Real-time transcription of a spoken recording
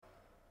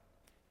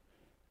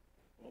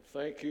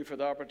Well, thank you for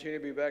the opportunity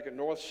to be back at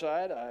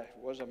Northside. I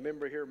was a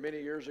member here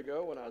many years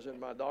ago when I was in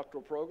my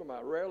doctoral program.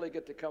 I rarely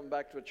get to come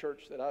back to a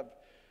church that I've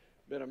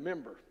been a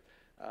member.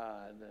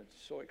 And I'm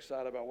so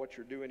excited about what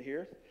you're doing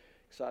here.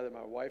 Excited that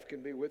my wife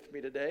can be with me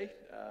today.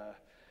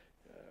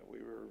 We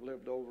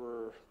lived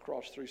over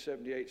across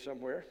 378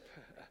 somewhere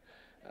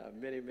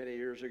many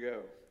years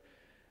ago.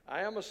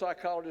 I am a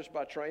psychologist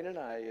by training.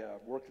 I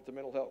worked at the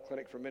mental health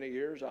clinic for many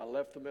years. I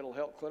left the mental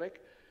health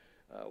clinic.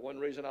 One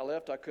reason I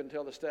left, I couldn't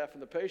tell the staff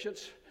and the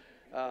patients,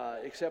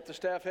 except the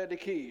staff had the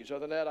keys. Other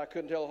than that, I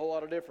couldn't tell a whole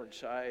lot of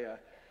difference. I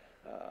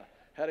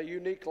had a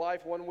unique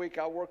life. One week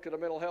I worked at a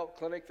mental health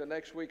clinic. The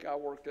next week I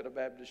worked at a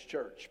Baptist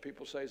church.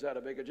 People say, is that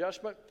a big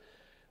adjustment?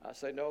 I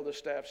say, no, the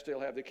staff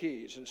still have the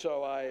keys. And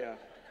so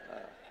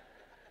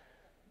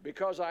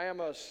because I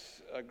am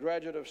a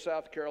graduate of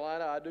South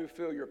Carolina, I do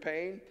feel your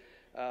pain.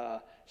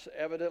 So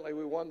evidently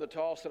we won the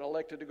toss and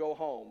elected to go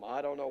home.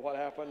 I don't know what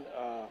happened.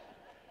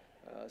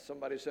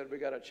 Somebody said we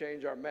got to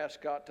change our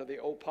mascot to the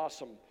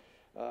opossum.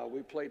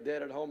 We play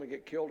dead at home and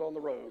get killed on the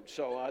road.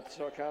 So that's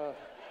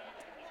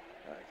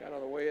kind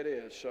of the way it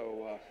is.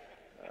 So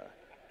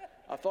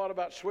I thought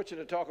about switching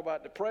to talk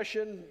about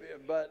depression,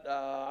 but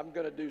I'm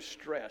going to do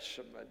stress.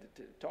 I'm going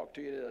to talk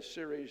to you in a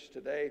series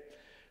today.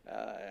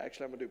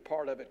 Actually, I'm going to do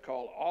part of it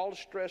called All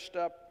Stressed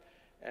Up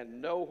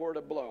and Know Where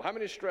to Blow. How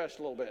many stressed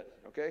a little bit?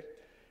 Okay.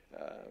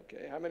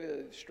 Okay. How many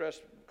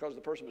stressed because of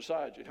the person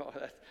beside you? No,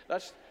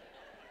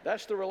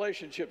 that's the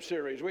relationship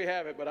series. We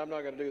have it, but I'm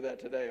not going to do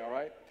that today, all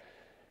right?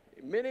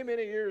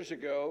 Many years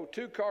ago,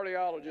 two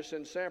cardiologists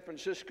in San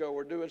Francisco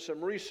were doing some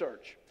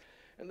research,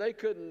 and they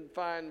couldn't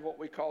find what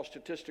we call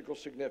statistical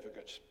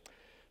significance.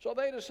 So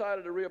they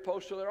decided to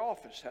reupholster their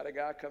office. Had a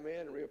guy come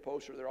in and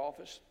reupholster their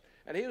office.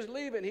 And he was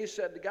leaving. He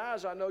said,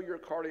 guys, I know you're a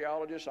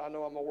cardiologist. I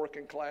know I'm a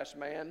working class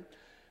man,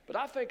 but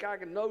I think I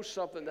can know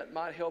something that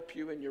might help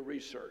you in your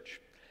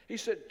research. He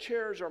said,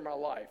 chairs are my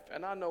life,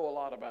 and I know a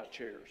lot about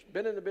chairs.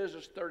 Been in the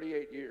business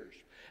 38 years.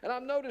 And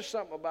I've noticed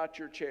something about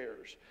your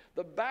chairs.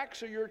 The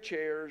backs of your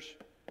chairs,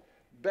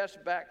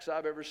 best backs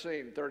I've ever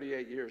seen in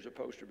 38 years of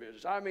poster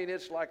business. I mean,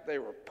 it's like they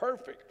were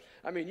perfect.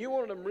 I mean, you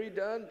wanted them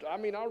redone. I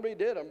mean, I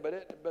redid them,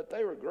 but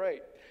they were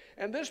great.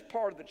 And this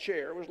part of the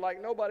chair was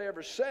like nobody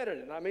ever sat in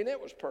it. I mean,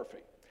 it was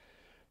perfect.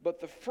 But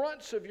the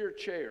fronts of your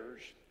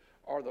chairs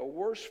are the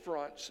worst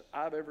fronts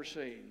I've ever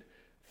seen.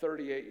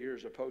 38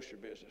 years of poster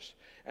business.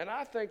 And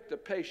I think the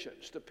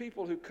patients, the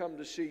people who come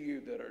to see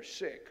you that are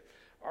sick,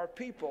 are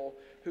people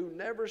who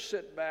never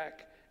sit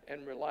back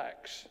and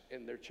relax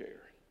in their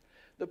chair.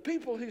 The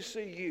people who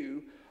see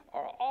you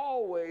are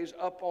always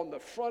up on the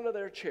front of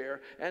their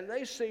chair, and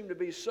they seem to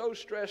be so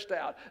stressed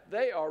out,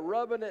 they are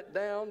rubbing it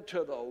down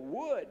to the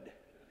wood.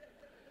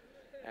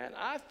 And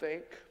I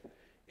think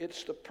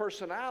it's the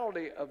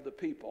personality of the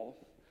people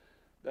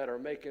that are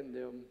making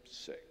them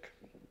sick.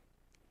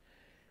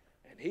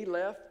 And he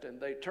left, and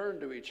they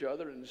turned to each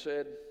other and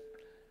said,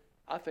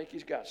 I think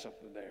he's got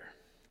something there.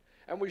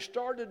 And we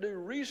started to do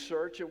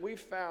research, and we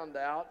found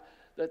out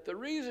that the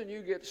reason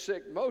you get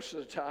sick most of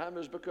the time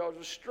is because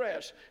of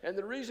stress. And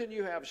the reason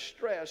you have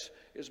stress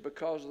is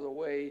because of the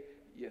way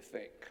you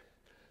think.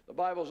 The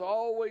Bible's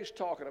always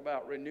talking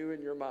about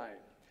renewing your mind.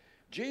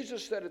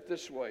 Jesus said it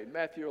this way,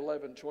 Matthew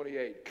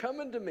 11:28, come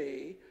unto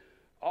me,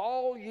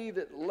 all ye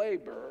that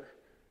labor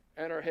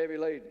and are heavy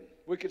laden.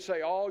 We could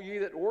say all ye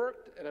that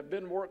worked and have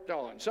been worked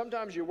on.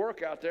 Sometimes you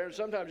work out there and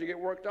sometimes you get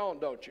worked on,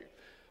 don't you?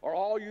 Or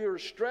all you are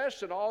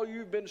stressed and all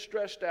you've been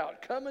stressed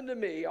out. Come unto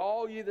me,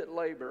 all ye that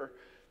labor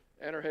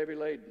and are heavy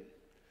laden,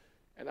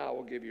 and I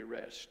will give you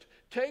rest.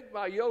 Take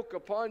my yoke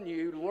upon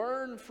you,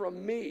 learn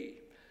from me.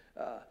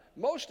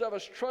 Most of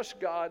us trust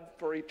God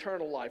for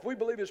eternal life. We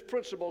believe his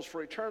principles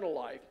for eternal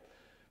life,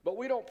 but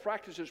we don't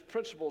practice his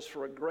principles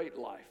for a great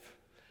life.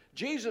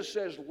 Jesus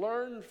says,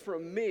 learn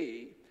from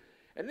me.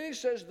 And then he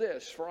says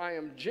this, for I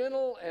am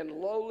gentle and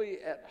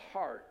lowly at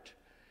heart,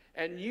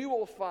 and you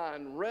will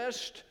find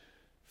rest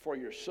for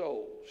your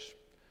souls.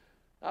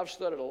 I've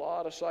studied a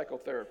lot of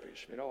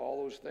psychotherapies,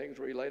 all those things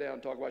where you lay down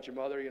and talk about your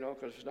mother,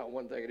 because it's not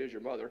one thing, it is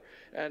your mother.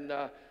 And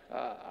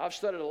I've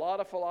studied a lot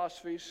of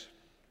philosophies,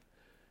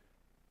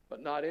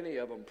 but not any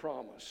of them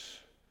promise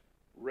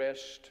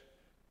rest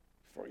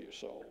for your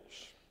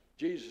souls.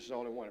 Jesus is the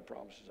only one who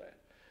promises that.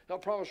 Now,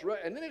 promise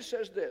rest. And then it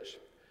says this,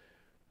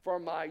 for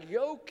my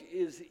yoke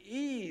is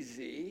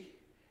easy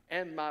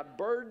and my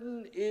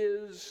burden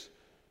is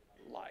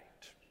light.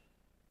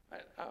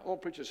 I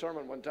want to preach a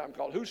sermon one time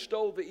called Who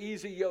Stole the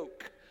Easy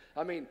Yoke?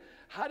 I mean,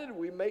 how did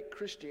we make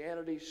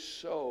Christianity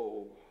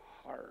so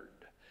hard?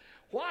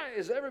 Why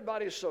is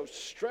everybody so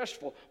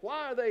stressful?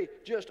 Why are they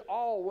just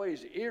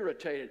always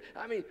irritated?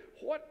 I mean,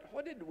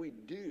 what did we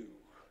do?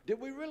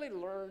 Did we really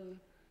learn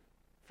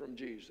from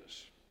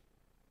Jesus?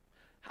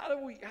 How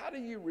do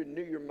you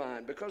renew your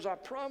mind? Because I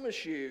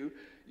promise you,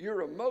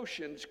 your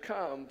emotions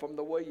come from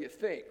the way you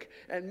think.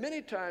 And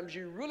many times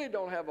you really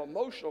don't have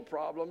emotional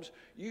problems,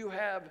 you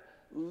have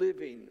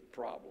living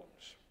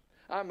problems.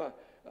 I'm a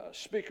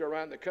speaker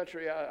around the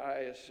country.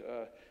 I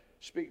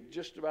speak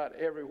just about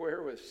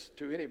everywhere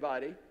to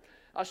anybody.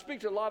 I speak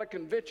to a lot of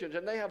conventions,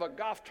 and they have a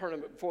golf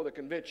tournament before the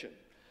convention.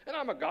 And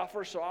I'm a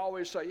golfer, so I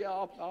always say, yeah,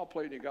 I'll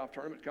play in the golf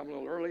tournament, come a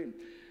little early. And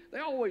they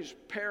always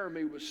pair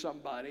me with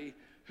somebody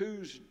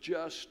who's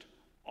just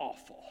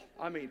awful.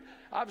 I mean,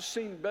 I've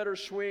seen better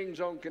swings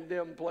on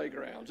condemned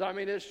playgrounds. I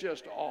mean, it's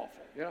just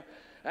awful, you know.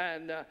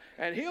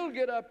 And he'll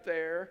get up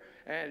there,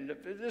 and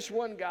this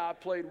one guy I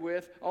played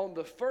with, on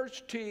the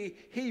first tee,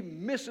 he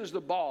misses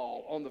the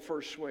ball on the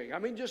first swing. I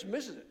mean, just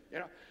misses it, you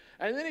know.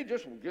 And then he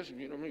just gets,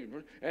 you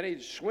know, and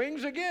he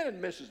swings again and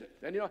misses it.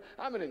 And, you know,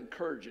 I'm an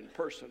encouraging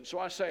person. So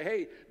I say,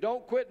 hey,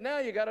 don't quit now.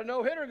 You got a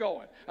no-hitter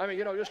going. I mean,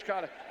 you know, just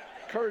kind of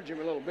encourage him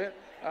a little bit.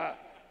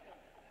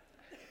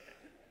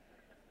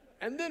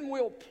 And then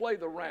we'll play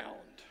the round.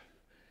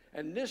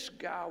 And this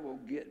guy will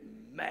get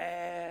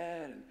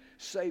mad and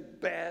say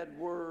bad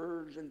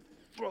words and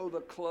throw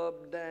the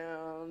club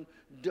down,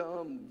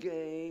 dumb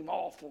game,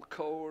 awful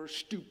course,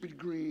 stupid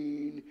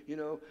green, you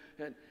know,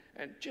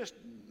 and just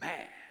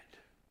mad.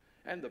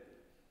 And the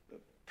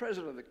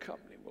president of the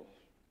company will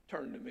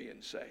turn to me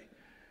and say,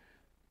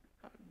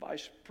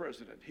 Vice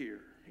President here,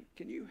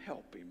 can you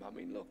help him? I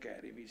mean, look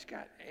at him. He's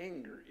got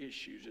anger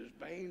issues. His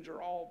veins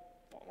are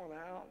all falling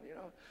out, you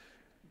know,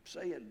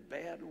 saying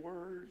bad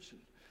words. And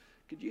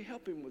could you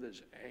help him with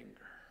his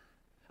anger?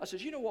 I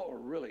said, you know what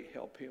would really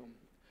help him?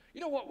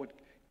 You know what would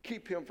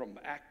keep him from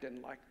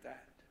acting like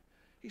that?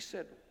 He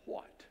said,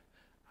 what?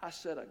 I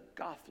said, a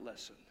golf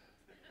lesson.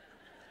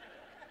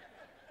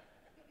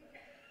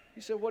 He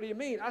said, what do you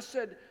mean? I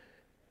said,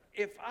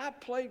 if I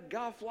played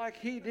golf like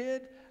he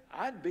did,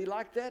 I'd be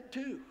like that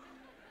too.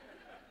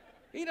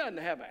 He doesn't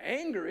have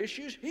anger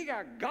issues. He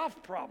got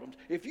golf problems.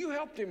 If you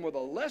helped him with a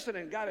lesson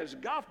and got his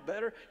golf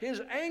better,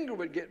 his anger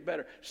would get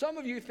better. Some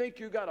of you think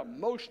you got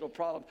emotional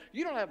problems.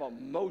 You don't have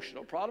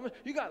emotional problems.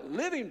 You got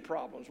living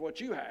problems,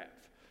 what you have.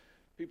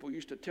 People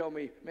used to tell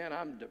me, man,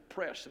 I'm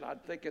depressed. And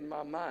I'd think in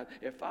my mind,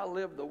 if I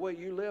lived the way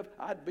you live,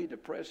 I'd be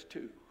depressed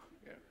too.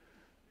 Yeah.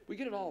 We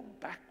get it all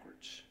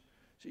backwards.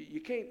 See,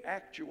 you can't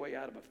act your way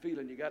out of a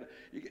feeling. You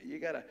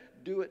gotta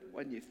do it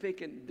when you're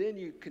thinking, then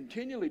you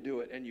continually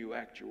do it and you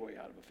act your way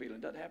out of a feeling.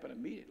 It doesn't happen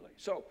immediately.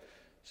 So,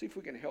 see if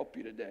we can help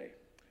you today.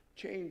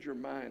 Change your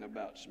mind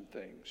about some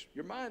things.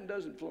 Your mind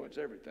does influence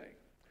everything.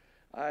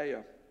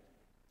 For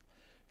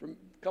a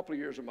couple of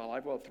years of my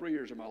life, 3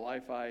 years of my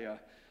life, I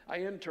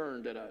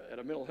interned at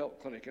a mental health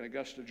clinic in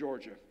Augusta,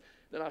 Georgia.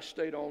 Then I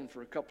stayed on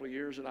for a couple of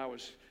years, and I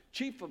was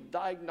chief of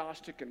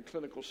diagnostic and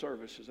clinical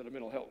services at a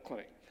mental health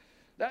clinic.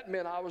 That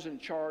meant I was in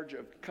charge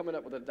of coming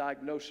up with a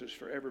diagnosis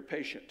for every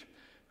patient.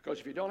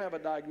 Because if you don't have a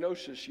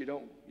diagnosis, you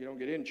don't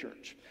get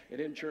insurance. And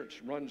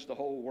insurance runs the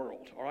whole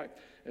world, all right?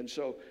 And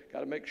so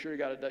got to make sure you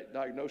got a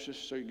diagnosis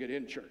so you get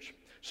insurance.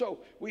 So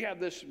we have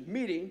this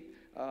meeting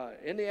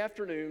in the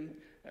afternoon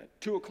at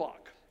 2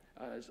 o'clock.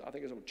 I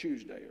think it's on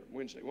Tuesday or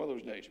Wednesday, one of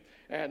those days.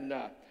 And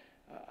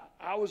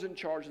I was in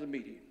charge of the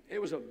meeting. It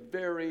was a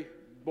very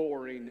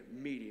boring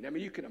meeting. I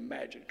mean, you can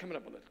imagine coming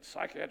up with a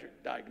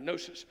psychiatric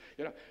diagnosis,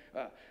 you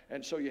know.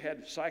 And so you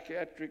had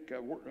psychiatric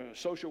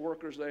social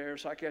workers there,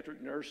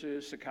 psychiatric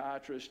nurses,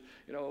 psychiatrists.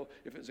 You know,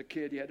 if it was a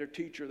kid, you had their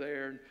teacher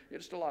there. And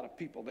just a lot of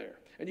people there.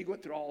 And you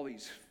went through all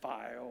these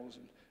files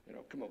and, you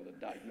know, come up with a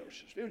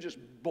diagnosis. It was just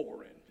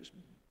boring.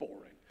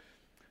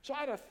 So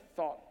I'd have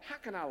thought, how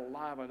can I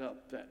liven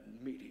up that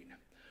meeting?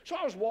 So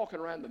I was walking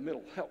around the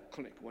mental health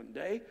clinic one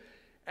day,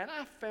 and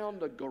I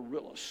found a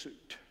gorilla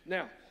suit.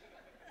 Now,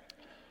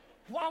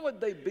 why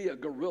would they be a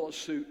gorilla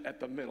suit at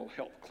the mental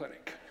health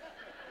clinic?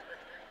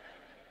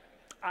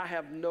 I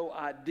have no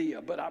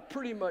idea, but I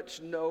pretty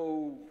much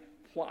know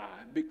why.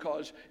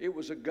 Because it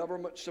was a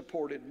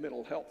government-supported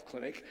mental health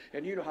clinic,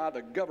 and you know how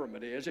the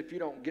government is. If you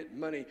don't get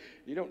money,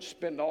 you don't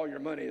spend all your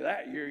money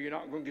that year, you're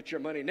not going to get your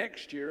money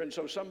next year. And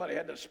so somebody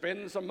had to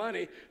spend some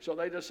money, so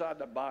they decided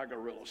to buy a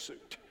gorilla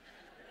suit.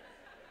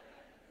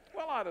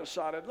 Well, I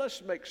decided,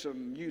 let's make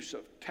some use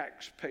of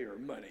taxpayer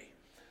money.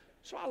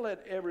 So I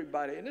let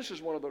everybody, and this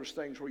is one of those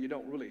things where you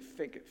don't really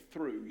think it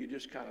through. You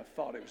just kind of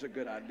thought it was a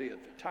good idea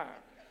at the time.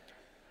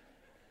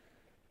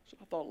 So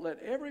I thought,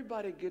 let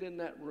everybody get in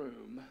that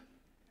room,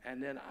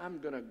 and then I'm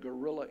going to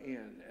gorilla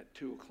in at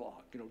 2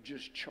 o'clock. You know,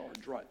 just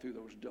charge right through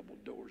those double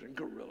doors and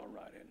gorilla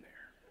right in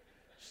there.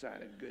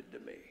 Sounded good to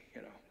me,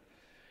 you know.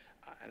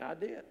 And I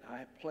did.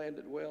 I planned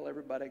it well.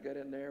 Everybody got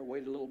in there,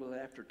 waited a little bit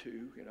after 2.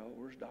 You know,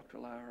 where's Dr.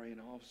 Lowery?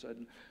 And all of a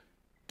sudden,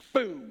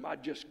 boom, I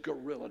just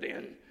gorillaed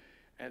in.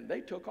 And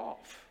they took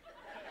off.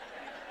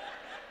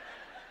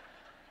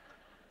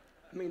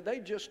 I mean, they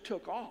just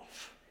took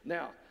off.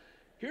 Now,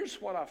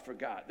 here's what I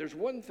forgot. There's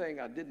one thing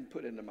I didn't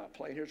put into my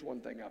plan. Here's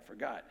one thing I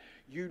forgot.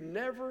 You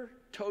never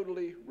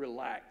totally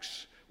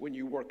relax when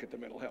you work at the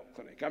mental health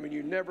clinic. I mean,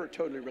 you never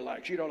totally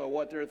relax. You don't know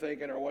what they're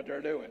thinking or what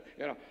they're doing.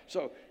 You know,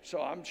 so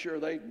I'm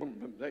sure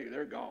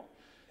they're gone.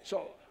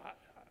 So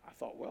I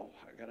thought, well,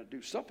 I got to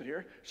do something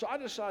here. So I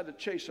decided to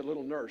chase a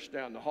little nurse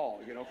down the hall,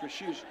 you know, because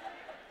she's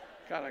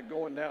kind of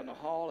going down the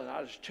hall, and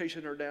I was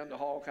chasing her down the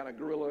hall, kind of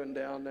gorillaing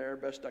down there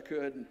best I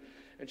could,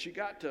 and she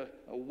got to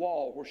a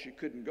wall where she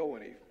couldn't go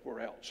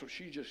anywhere else, so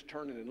she just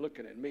turning and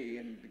looking at me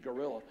and the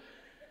gorilla,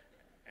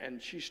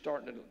 and she's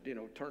starting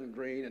to, turn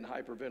green and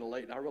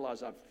hyperventilate, and I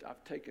realize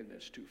I've taken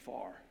this too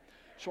far.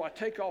 So I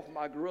take off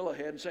my gorilla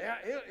head and say,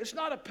 it's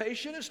not a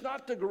patient, it's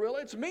not the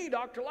gorilla, it's me,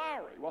 Dr.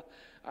 Lowery. Well,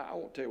 I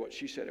won't tell you what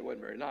she said, it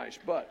wasn't very nice,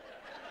 but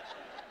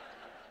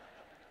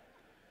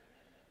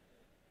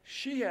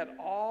she had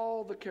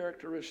all the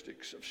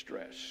characteristics of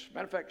stress.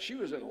 Matter of fact, she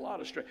was in a lot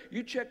of stress.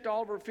 You checked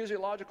all of her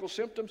physiological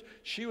symptoms,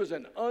 she was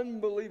in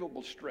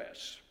unbelievable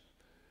stress.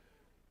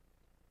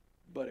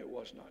 But it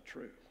was not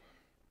true.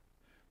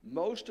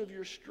 Most of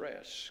your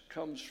stress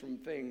comes from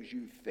things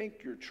you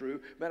think you're true.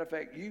 Matter of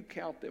fact, you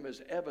count them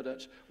as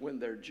evidence when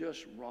they're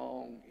just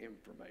wrong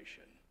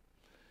information.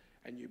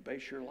 And you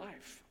base your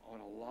life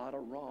on a lot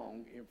of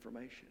wrong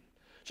information.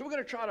 So we're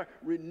going to try to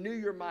renew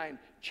your mind,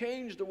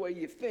 change the way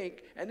you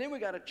think, and then we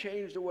got to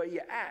change the way you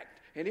act.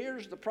 And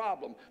here's the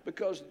problem,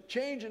 because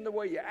changing the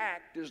way you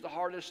act is the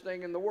hardest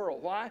thing in the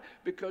world. Why?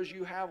 Because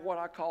you have what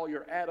I call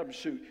your Adam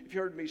suit. If you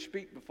heard me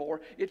speak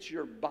before, it's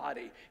your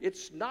body.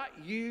 It's not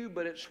you,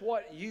 but it's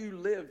what you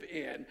live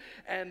in.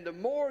 And the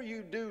more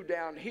you do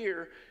down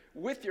here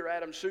with your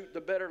Adam suit,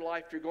 the better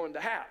life you're going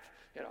to have.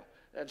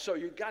 And so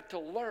you've got to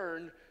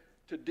learn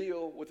to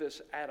deal with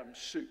this Adam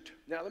suit.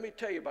 Now, let me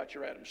tell you about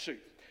your Adam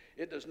suit.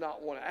 It does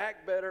not want to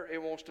act better,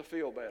 it wants to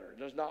feel better. It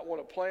does not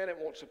want to plan, it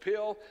wants a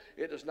pill.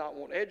 It does not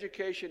want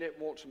education, it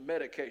wants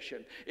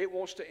medication. It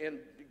wants to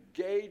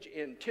engage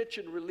in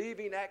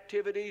tension-relieving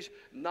activities,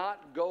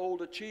 not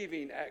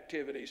goal-achieving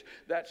activities.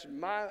 That's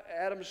my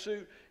Adam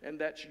suit, and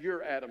that's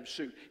your Adam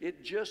suit.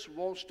 It just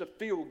wants to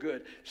feel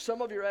good.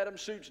 Some of your Adam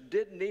suits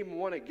didn't even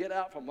want to get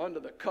out from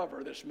under the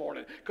cover this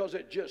morning because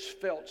it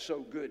just felt so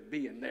good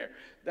being there.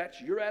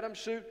 That's your Adam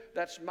suit,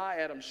 that's my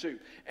Adam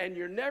suit. And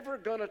you're never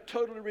going to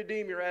totally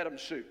redeem your Adam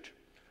suit.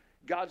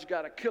 God's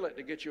got to kill it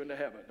to get you into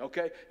heaven,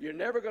 okay? You're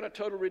never going to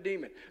totally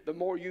redeem it. The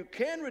more you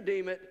can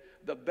redeem it,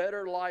 the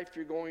better life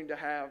you're going to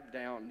have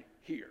down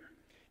here.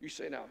 You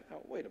say, now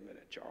wait a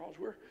minute, Charles.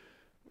 We're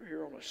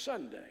here on a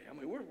Sunday. I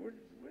mean, we're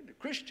the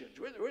Christians.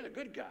 We're the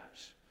good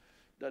guys.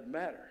 Doesn't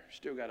matter.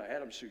 Still got an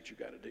Adam suit you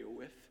got to deal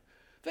with.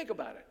 Think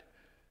about it.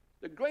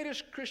 The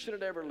greatest Christian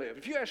that ever lived.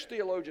 If you ask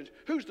theologians,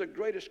 who's the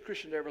greatest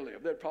Christian that ever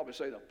lived? They'd probably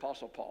say the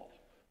Apostle Paul.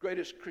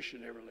 Greatest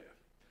Christian that ever lived.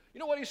 You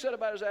know what he said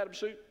about his Adam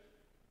suit?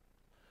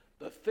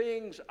 The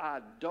things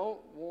I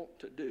don't want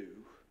to do,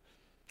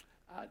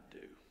 I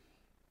do.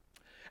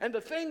 And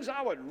the things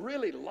I would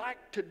really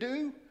like to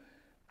do,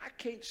 I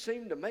can't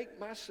seem to make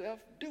myself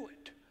do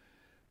it.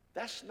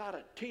 That's not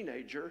a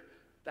teenager.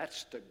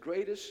 That's the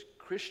greatest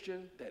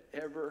Christian that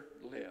ever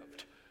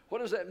lived. What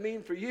does that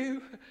mean for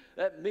you?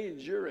 That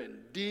means you're in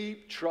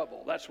deep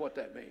trouble. That's what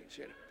that means.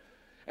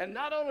 And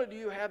not only do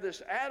you have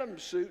this Adam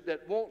suit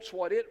that wants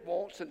what it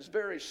wants and is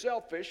very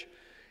selfish,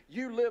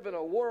 you live in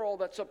a world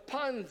that's a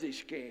Ponzi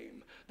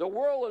scheme. The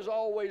world is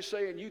always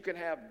saying you can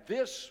have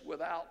this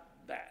without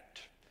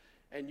that.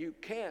 And you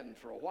can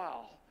for a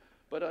while.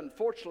 But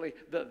unfortunately,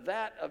 the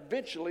that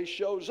eventually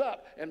shows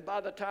up. And by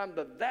the time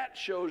the that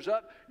shows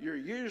up, you're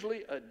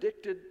usually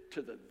addicted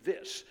to the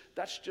this.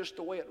 That's just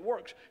the way it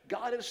works.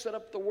 God has set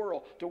up the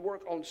world to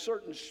work on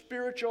certain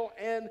spiritual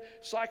and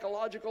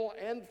psychological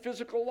and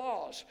physical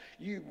laws.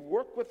 You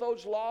work with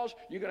those laws,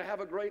 you're going to have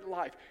a great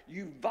life.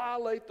 You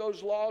violate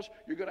those laws,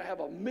 you're going to have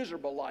a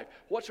miserable life.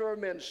 Whatsoever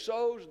man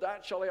sows,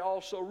 that shall he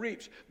also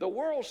reap. The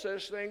world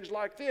says things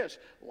like this: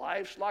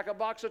 life's like a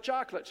box of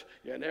chocolates.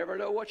 You never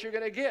know what you're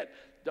going to get.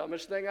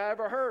 Dumbest thing I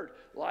ever heard.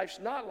 Life's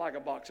not like a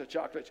box of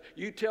chocolates.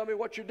 You tell me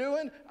what you're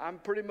doing, I'm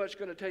pretty much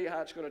going to tell you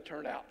how it's going to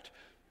turn out.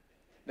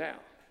 Now,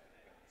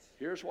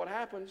 here's what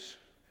happens.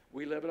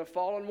 We live in a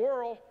fallen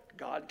world.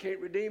 God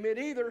can't redeem it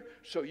either,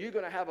 so you're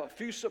going to have a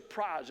few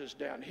surprises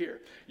down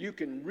here. You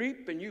can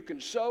reap and you can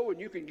sow and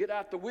you can get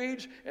out the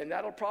weeds, and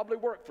that'll probably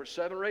work for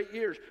 7 or 8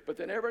 years. But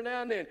then every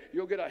now and then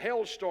you'll get a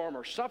hailstorm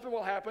or something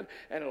will happen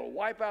and it'll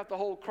wipe out the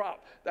whole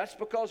crop. That's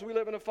because we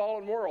live in a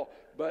fallen world.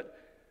 But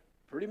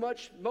pretty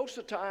much most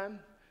of the time,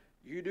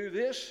 you do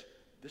this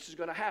is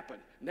going to happen.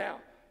 Now,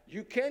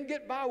 you can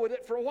get by with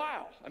it for a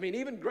while. I mean,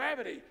 even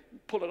gravity,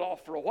 pull it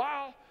off for a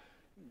while.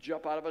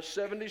 Jump out of a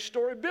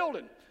 70-story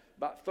building,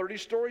 about 30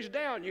 stories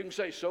down. You can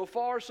say, so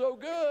far, so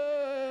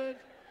good.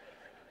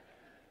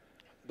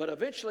 But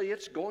eventually,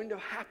 it's going to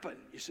happen.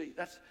 You see,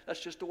 that's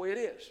just the way it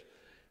is.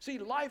 See,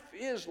 life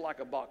is like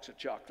a box of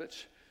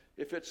chocolates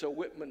if it's a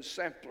Whitman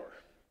sampler.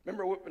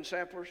 Remember Whitman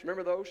samplers?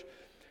 Remember those?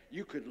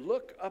 You could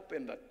look up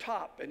in the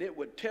top and it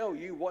would tell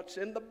you what's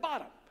in the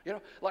bottom.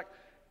 Like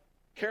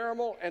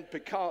caramel and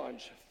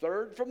pecans,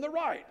 third from the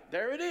right.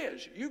 There it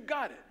is. You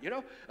got it.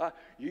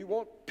 You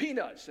want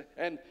peanuts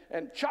and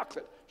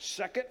chocolate,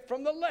 second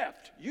from the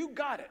left. You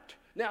got it.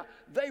 Now,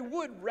 they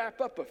would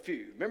wrap up a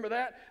few. Remember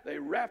that? They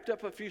wrapped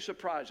up a few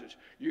surprises.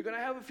 You're going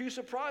to have a few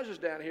surprises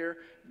down here,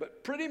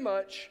 but pretty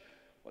much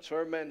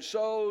whatsoever man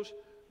sows,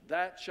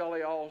 that shall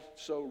he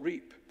also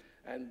reap.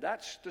 And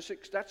that's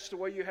the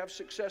way you have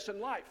success in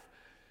life.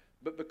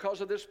 But because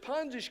of this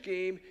Ponzi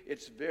scheme,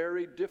 it's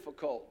very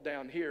difficult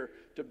down here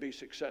to be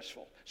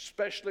successful,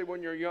 especially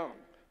when you're young,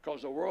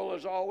 because the world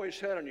is always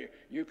telling you,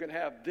 you can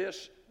have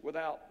this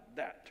without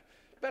that.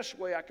 Best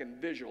way I can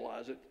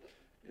visualize it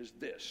is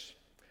this.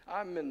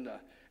 I'm in the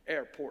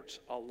airports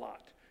a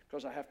lot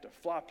because I have to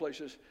fly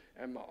places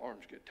and my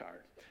arms get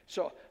tired.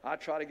 So I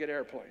try to get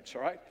airplanes,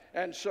 all right?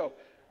 And so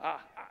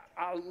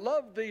I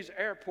love these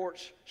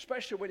airports,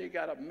 especially when you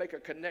got to make a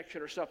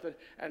connection or something,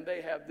 and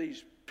they have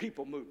these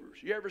people movers.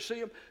 You ever see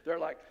them? They're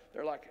like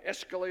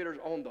escalators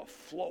on the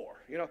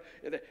floor, you know,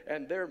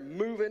 and they're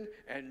moving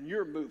and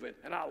you're moving.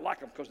 And I like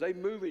them because they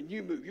move and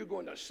you move. You go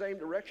in the same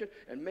direction,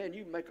 and man,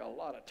 you make a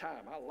lot of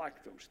time. I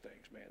like those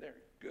things, man. They're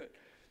good.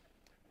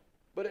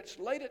 But it's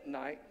late at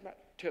night, about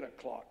 10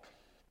 o'clock,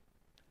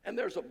 and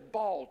there's a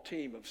ball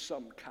team of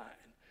some kind,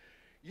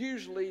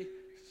 usually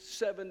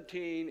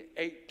 17,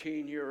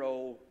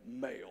 18-year-old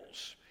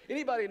males.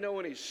 Anybody know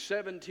any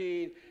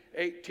 17,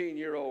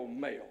 18-year-old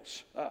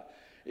males?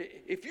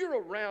 If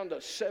you're around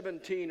a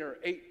 17 or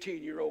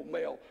 18-year-old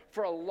male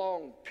for a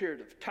long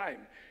period of time,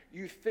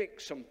 you think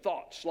some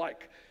thoughts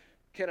like,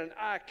 can an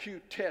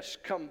IQ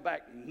test come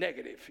back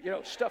negative? You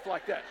know, stuff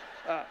like that.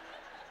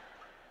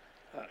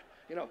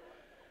 You know,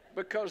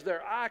 because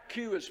their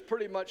IQ is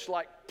pretty much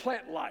like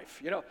plant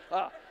life, you know.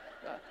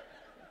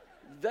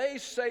 They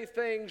say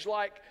things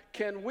like,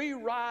 can we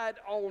ride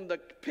on the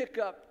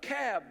pickup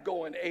cab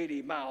going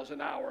 80 miles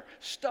an hour?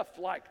 Stuff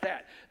like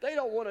that. They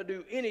don't want to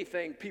do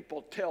anything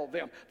people tell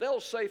them.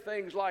 They'll say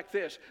things like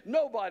this,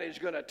 nobody's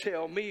going to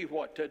tell me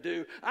what to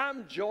do.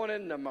 I'm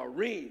joining the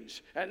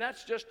Marines. And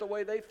that's just the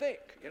way they think,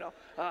 you know.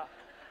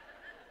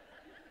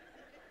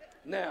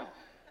 Now,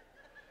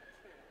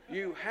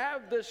 you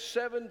have this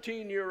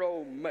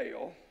 17-year-old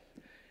male,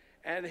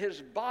 and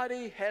his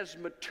body has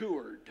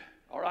matured,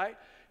 all right?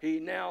 He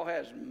now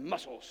has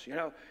muscles, you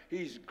know.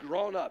 He's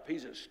grown up.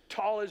 He's as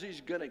tall as he's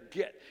going to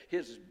get.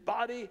 His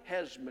body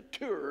has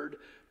matured,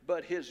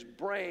 but his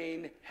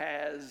brain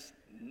has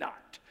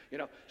not, you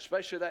know,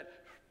 especially that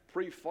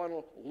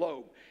prefrontal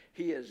lobe.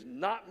 He has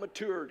not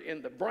matured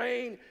in the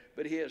brain,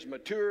 but he has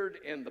matured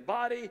in the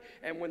body.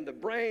 And when the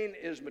brain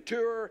is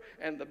mature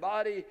and the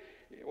body,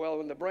 well,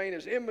 when the brain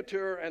is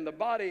immature and the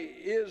body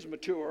is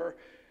mature,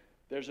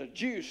 there's a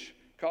juice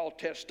called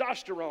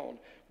testosterone.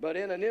 But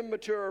in an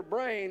immature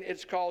brain,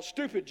 it's called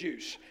stupid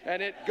juice.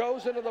 And it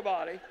goes into the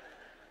body.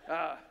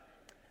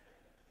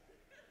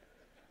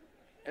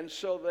 And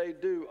so they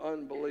do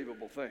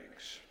unbelievable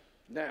things.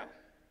 Now,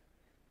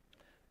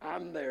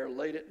 I'm there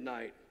late at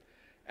night,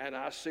 and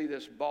I see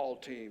this ball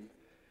team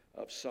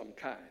of some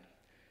kind.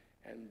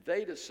 And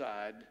they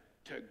decide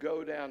to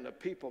go down the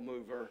people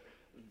mover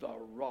the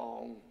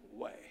wrong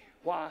way.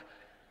 Why?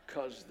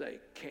 Because they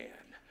can.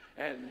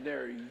 And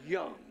they're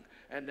young.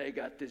 And they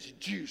got this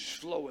juice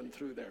flowing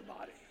through their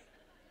body.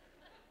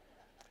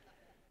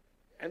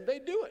 And they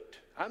do it.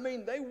 I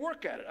mean, they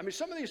work at it. I mean,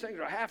 some of these things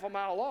are half a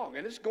mile long,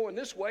 and it's going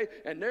this way,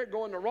 and they're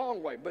going the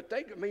wrong way. But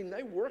they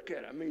work at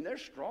it. I mean, they're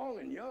strong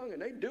and young,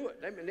 and they do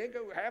it. They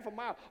go half a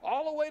mile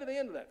all the way to the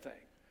end of that thing.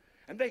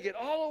 And they get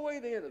all the way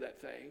to the end of that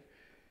thing,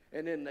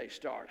 and then they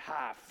start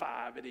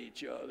high-fiving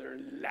each other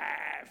and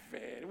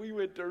laughing. We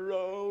went the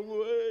wrong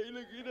way.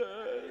 Look at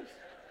us.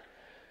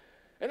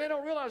 And they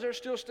don't realize they're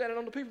still standing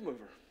on the people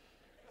mover.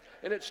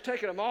 And it's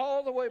taken them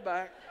all the way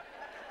back.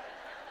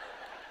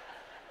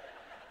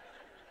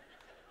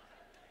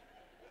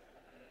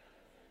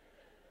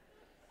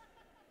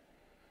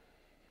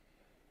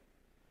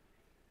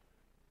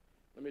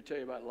 Let me tell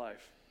you about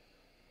life.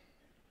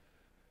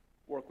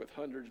 Work with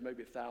hundreds,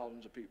 maybe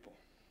thousands of people.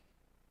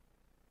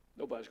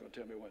 Nobody's going to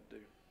tell me what to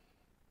do.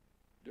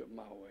 Do it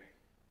my way.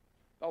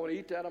 If I want to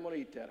eat that, I'm going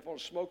to eat that. If I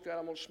want to smoke that,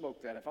 I'm going to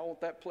smoke that. If I want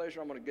that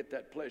pleasure, I'm going to get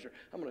that pleasure.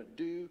 I'm going to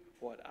do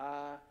what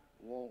I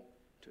want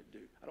to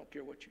do. I don't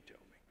care what you tell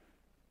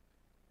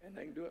me. And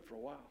they can do it for a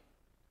while.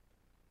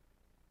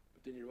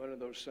 But then you run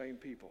into those same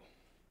people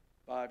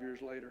 5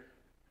 years later,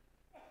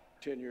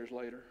 10 years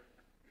later,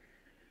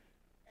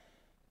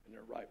 and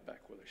they're right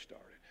back where they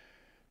started.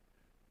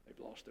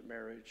 They've lost their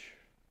marriage,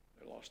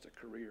 they lost their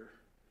career,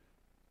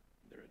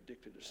 they're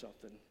addicted to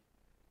something,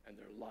 and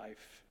their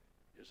life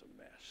is a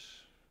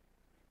mess.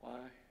 Why?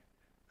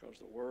 Because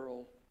the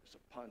world is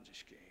a Ponzi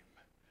scheme.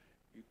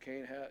 You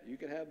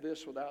can have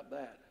this without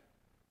that,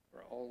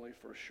 or only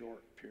for a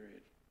short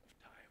period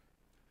of time.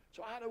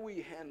 So how do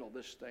we handle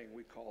this thing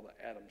we call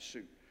the Adam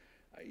suit?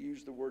 I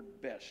use the word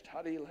best.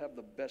 How do you have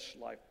the best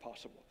life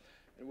possible?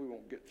 And we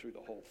won't get through the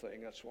whole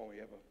thing. That's why we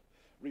have a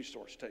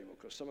resource table,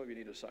 because some of you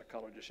need a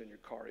psychologist in your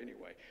car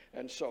anyway.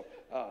 And so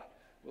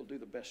we'll do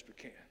the best we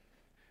can.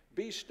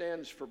 B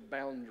stands for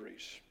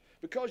boundaries.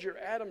 Because your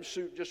Adam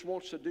suit just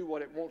wants to do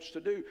what it wants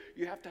to do,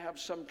 you have to have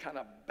some kind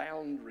of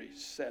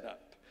boundaries set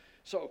up.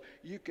 So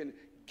you can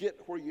get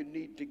where you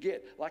need to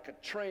get. Like a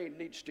train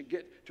needs to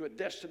get to a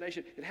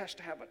destination, it has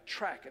to have a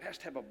track. It has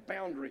to have a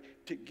boundary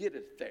to get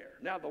it there.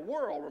 Now the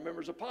world,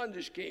 remember, is a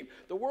Ponzi scheme.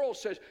 The world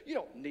says you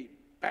don't need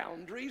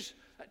boundaries.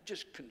 That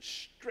just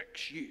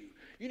constricts you.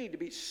 You need to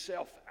be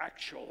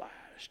self-actualized.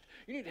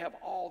 You need to have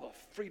all the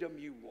freedom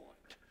you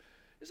want.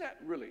 Is that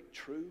really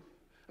true?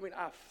 I mean,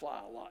 I fly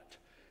a lot.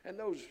 And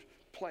those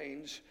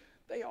planes,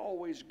 they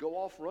always go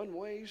off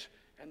runways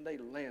and they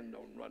land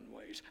on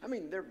runways. I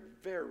mean, they're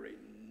very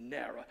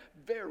narrow,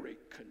 very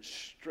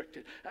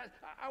constricted.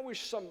 I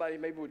wish somebody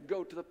maybe would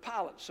go to the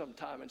pilot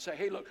sometime and say,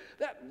 hey, look,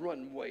 that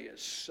runway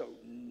is so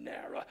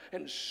narrow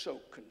and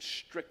so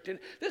constricted.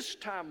 This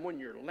time when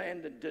you're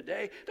landing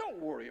today, don't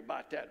worry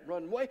about that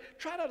runway.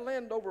 Try to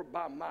land over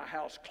by my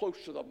house close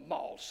to the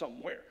mall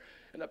somewhere.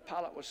 And the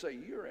pilot would say,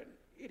 you're an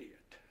idiot.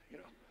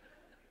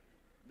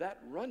 That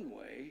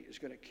runway is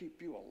going to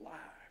keep you alive.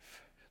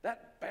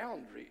 That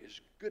boundary is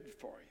good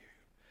for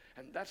you.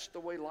 And that's the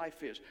way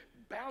life is.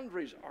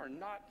 Boundaries are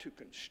not to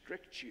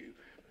constrict you.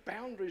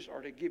 Boundaries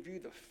are to give you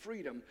the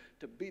freedom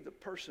to be the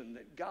person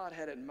that God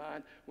had in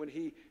mind when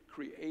he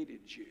created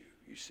you,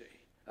 you see.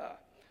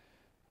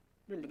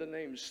 Remember the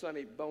name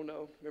Sonny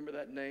Bono? Remember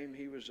that name?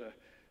 He was a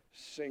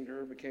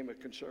singer, became a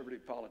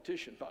conservative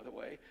politician, by the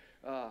way.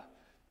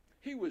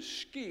 He was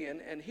skiing,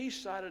 and he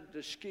decided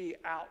to ski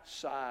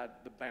outside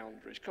the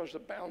boundaries because the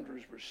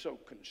boundaries were so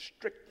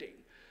constricting.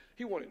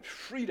 He wanted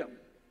freedom,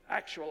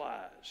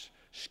 actualize,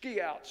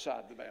 ski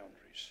outside the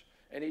boundaries.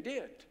 And he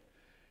did.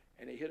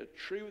 And he hit a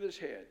tree with his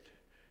head,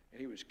 and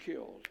he was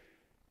killed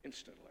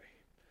instantly.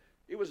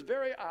 It was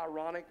very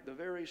ironic. The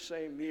very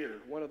same year,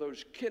 one of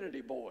those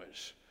Kennedy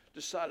boys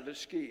decided to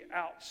ski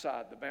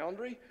outside the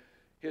boundary,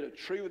 hit a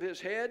tree with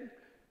his head,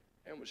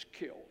 and was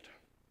killed.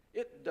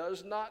 It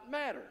does not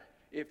matter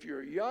if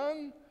you're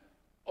young,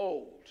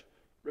 old,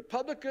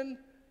 Republican,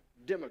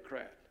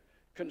 Democrat,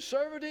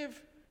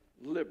 conservative,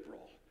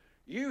 liberal.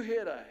 You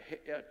hit a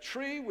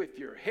tree with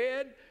your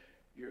head,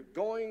 you're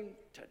going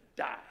to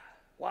die.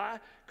 Why?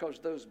 Because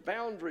those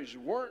boundaries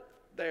weren't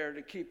there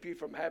to keep you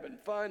from having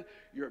fun.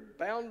 Your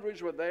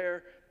boundaries were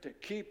there to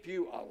keep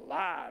you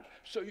alive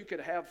so you could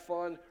have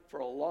fun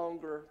for a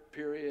longer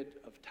period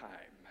of time.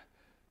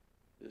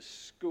 This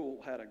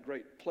school had a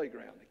great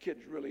playground. The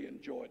kids really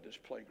enjoyed this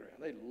playground.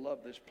 They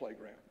loved this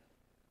playground.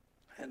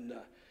 And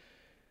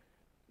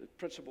the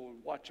principal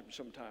would watch them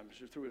sometimes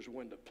through his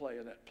window play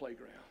in that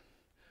playground.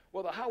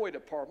 Well, the highway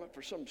department,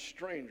 for some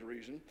strange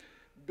reason,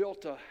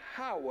 built a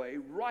highway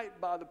right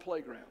by the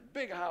playground.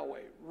 Big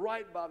highway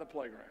right by the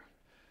playground.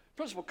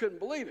 Principal couldn't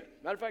believe it.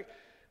 Matter of fact,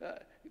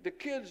 the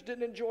kids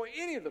didn't enjoy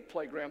any of the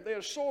playground. They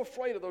were so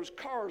afraid of those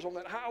cars on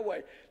that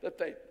highway that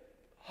they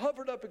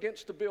hovered up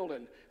against the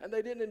building, and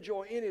they didn't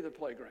enjoy any of the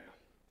playground.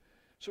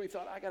 So he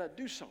thought, I got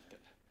to do something.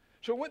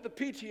 So he went to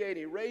PTA, and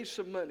he raised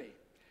some money,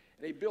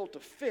 and he built a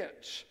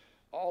fence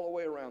all the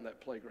way around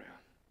that playground.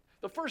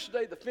 The first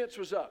day the fence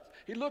was up,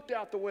 he looked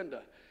out the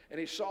window, and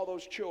he saw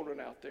those children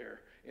out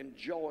there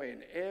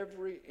enjoying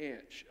every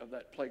inch of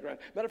that playground.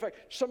 Matter of fact,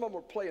 some of them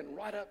were playing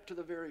right up to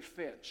the very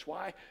fence.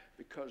 Why?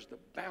 Because the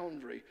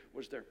boundary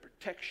was their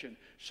protection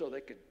so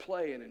they could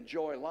play and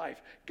enjoy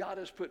life. God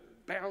has put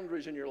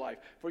boundaries in your life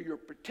for your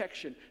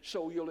protection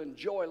so you'll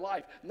enjoy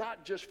life,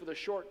 not just for the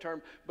short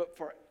term, but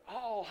for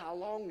all how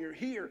long you're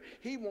here.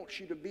 He wants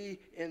you to be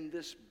in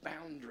this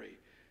boundary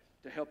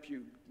to help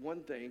you,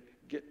 one thing,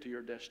 get to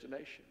your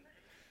destination.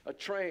 A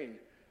train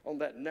on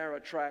that narrow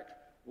track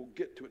will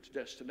get to its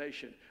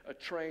destination. A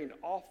train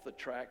off the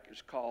track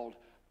is called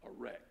a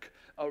wreck.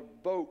 A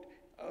boat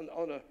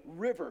on a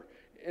river,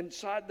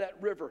 inside that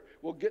river,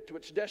 will get to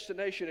its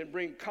destination and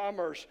bring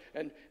commerce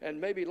and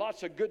maybe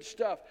lots of good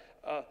stuff.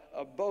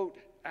 A boat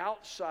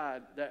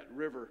outside that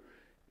river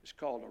is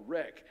called a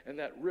wreck, and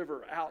that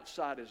river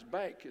outside its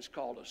bank is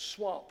called a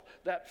swamp.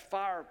 That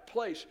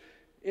fireplace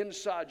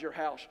inside your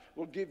house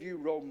will give you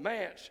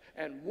romance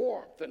and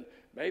warmth and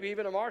maybe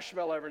even a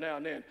marshmallow every now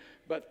and then.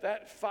 But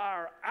that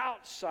fire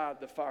outside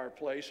the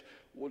fireplace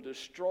will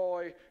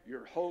destroy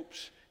your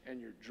hopes and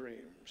your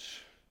dreams.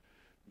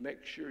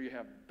 Make sure you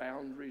have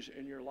boundaries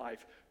in your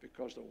life,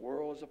 because the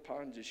world is a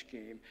Ponzi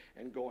scheme,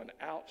 and going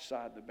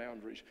outside the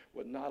boundaries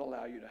would not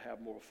allow you to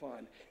have more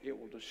fun. It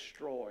will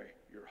destroy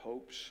your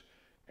hopes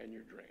and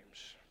your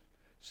dreams.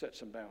 Set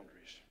some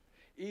boundaries.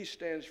 E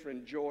stands for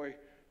enjoy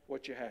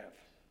what you have.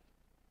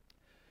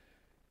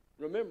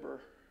 Remember,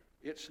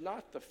 it's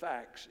not the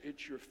facts,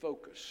 it's your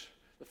focus.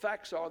 The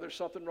facts are there's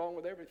something wrong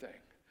with everything.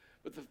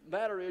 But the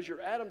matter is, your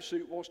Adam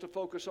suit wants to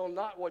focus on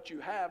not what you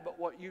have, but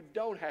what you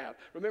don't have.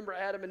 Remember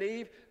Adam and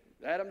Eve,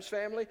 Adam's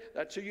family?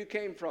 That's who you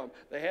came from.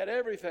 They had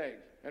everything.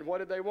 And what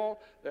did they want?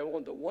 They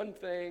wanted the one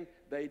thing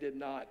they did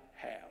not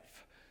have.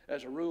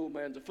 As a rule,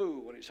 man's a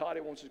fool. When he's hot,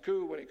 he wants it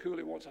cool. When he's cool,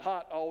 he wants it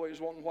hot, always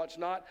wanting what's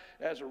not.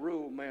 As a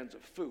rule, man's a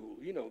fool.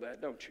 You know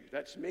that, don't you?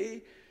 That's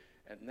me,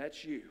 and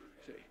that's you,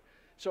 see.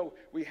 So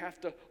we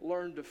have to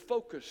learn to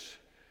focus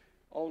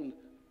on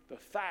the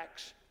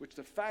facts, which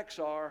the facts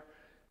are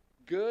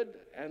good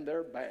and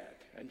they're bad.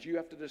 And you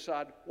have to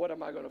decide, what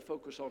am I going to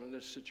focus on in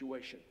this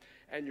situation?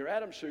 And your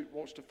Adam suit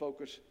wants to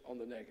focus on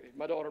the negative.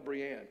 My daughter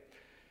Brianne,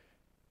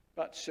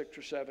 about 6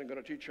 or 7,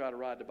 going to teach her how to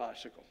ride the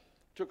bicycle.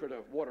 Took her to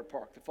a water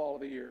park the fall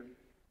of the year in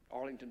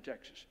Arlington,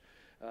 Texas.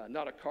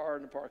 Not a car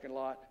in the parking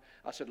lot.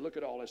 I said, look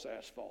at all this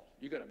asphalt.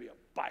 You're going to be a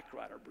bike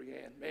rider,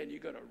 Brianne. Man, you're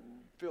going to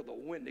feel the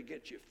wind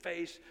against your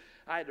face.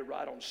 I had to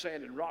ride on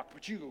sand and rock,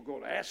 but you're going to go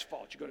on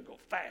asphalt. You're going to go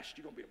fast.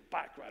 You're going to be a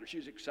bike rider. She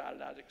was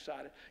excited. I was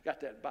excited.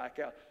 Got that bike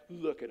out.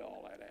 Look at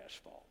all that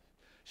asphalt.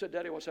 Said,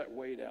 Daddy, what's that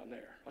way down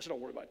there? I said, don't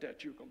worry about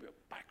that. You're going to be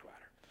a bike rider.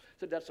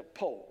 Said, that's a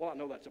pole. Well, I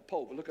know that's a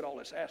pole, but look at all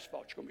this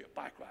asphalt. You're going to be a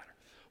bike rider.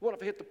 What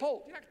if I hit the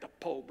pole? You're not the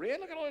pole, Brian.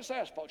 Look at all this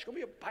asphalt. You're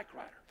going to be a bike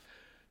rider.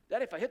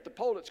 Daddy, if I hit the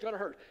pole, it's going to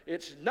hurt.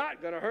 It's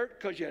not going to hurt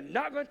because you're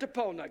not going to hit the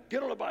pole. Now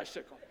get on a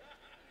bicycle.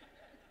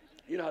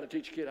 You know how to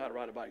teach a kid how to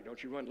ride a bike,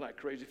 don't you? Run like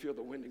crazy, feel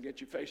the wind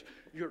against your face.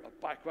 You're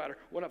a bike rider.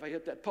 What if I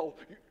hit that pole?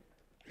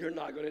 You're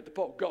not going to hit the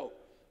pole. Go.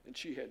 And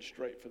she heads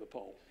straight for the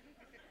pole.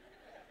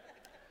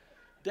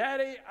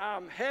 Daddy,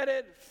 I'm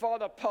headed for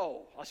the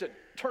pole. I said,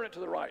 turn it to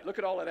the right. Look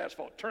at all that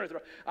asphalt. Turn it to the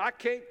right. I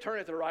can't turn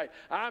it to the right.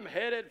 I'm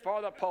headed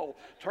for the pole.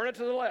 Turn it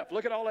to the left.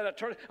 Look at all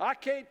that. I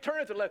can't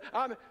turn it to the left.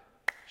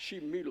 She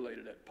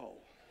mutilated that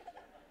pole.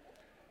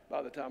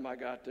 By the time I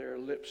got there,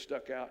 lips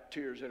stuck out,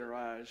 tears in her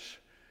eyes.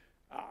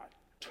 I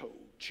told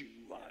you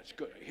I was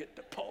going to hit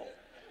the pole.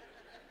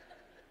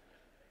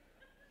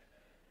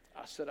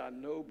 I said, I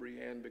know,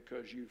 Brianne,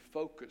 because you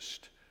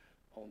focused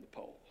on the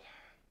pole.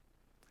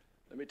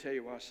 Let me tell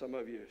you why some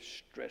of you are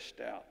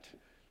stressed out,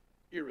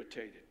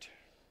 irritated,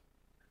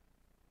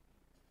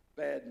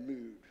 bad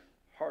mood,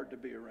 hard to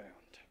be around.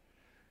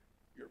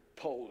 You're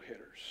pole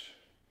hitters.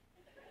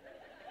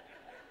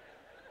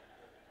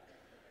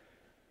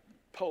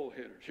 Pole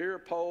hitters. Here a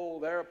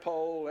pole, there a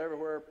pole,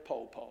 everywhere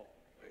pole.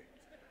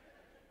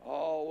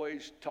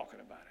 Always talking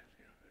about it.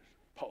 You know, there's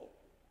pole.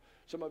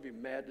 Some of you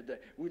mad today.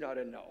 We're not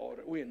in the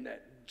order. We're in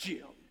that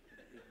gym.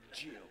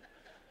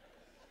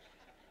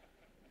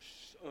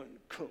 It's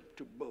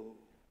uncomfortable.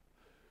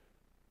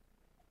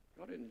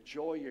 You ought to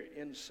enjoy you're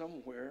in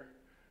somewhere,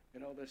 you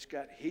know, that's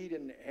got heat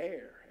and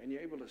air, and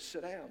you're able to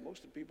sit down.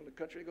 Most of the people in the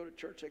country go to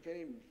church, they can't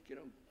even,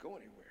 go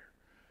anywhere.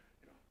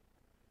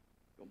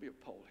 Don't be a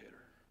pole hitter.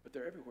 But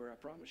they're everywhere, I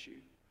promise you.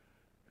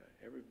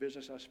 Every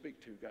business I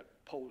speak to got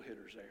pole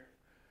hitters there.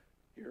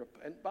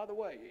 And by the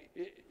way,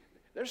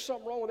 there's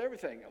something wrong with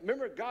everything.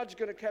 Remember, God's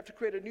going to have to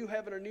create a new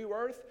heaven or new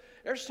earth.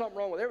 There's something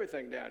wrong with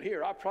everything down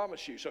here, I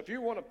promise you. So if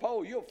you want a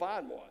pole, you'll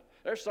find one.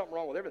 There's something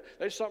wrong with everything.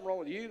 There's something wrong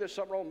with you. There's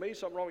something wrong with me.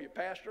 Something wrong with your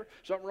pastor.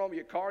 Something wrong with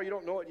your car. You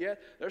don't know it yet.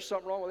 There's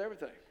something wrong with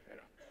everything.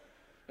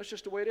 That's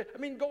just the way it is. I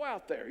mean, go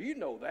out there. You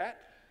know that.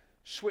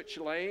 Switch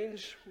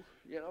lanes.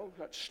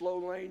 That slow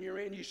lane you're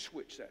in, you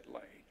switch that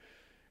lane.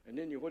 And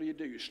then what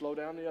do? You slow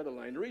down the other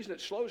lane. The reason it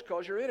slows is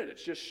because you're in it.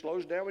 It just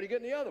slows down when you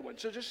get in the other one.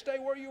 So just stay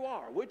where you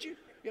are, would you?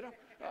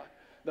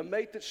 The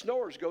mate that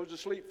snores goes to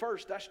sleep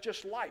first. That's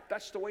just life.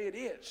 That's the way it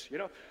is.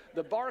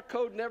 The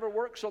barcode never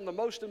works on the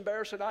most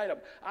embarrassing item.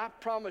 I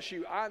promise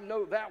you, I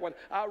know that one.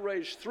 I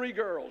raised 3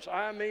 girls.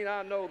 I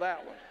know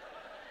that one.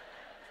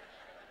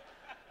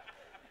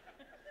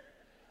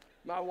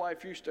 My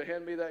wife used to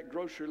hand me that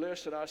grocery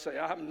list, and I say,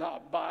 I'm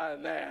not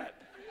buying that.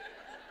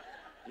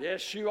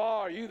 Yes, you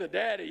are. You the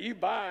daddy. You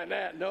buying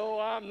that. No,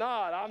 I'm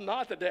not. I'm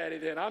not the daddy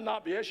then. I'm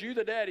not. Yes, you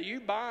the daddy. You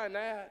buying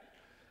that.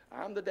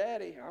 I'm the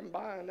daddy. I'm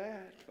buying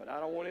that. But I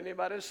don't want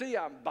anybody to see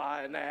I'm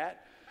buying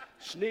that.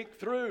 Sneak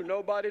through.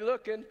 Nobody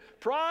looking.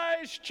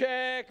 Price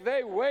check.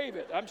 They wave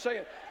it. I'm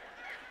saying,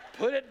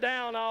 put it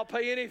down. I'll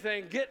pay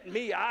anything. Get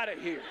me out of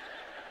here.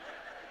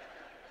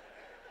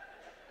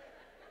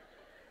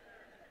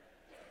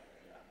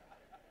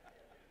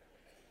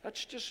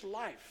 That's just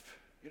life.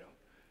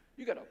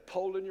 You got a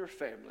pole in your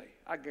family.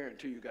 I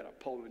guarantee you got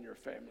a pole in your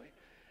family.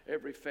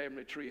 Every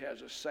family tree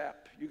has a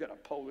sap. You got a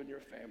pole in your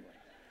family.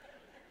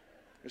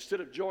 Instead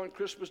of enjoying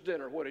Christmas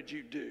dinner, what did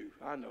you do?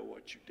 I know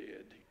what you did.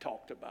 You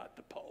talked about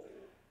the pole.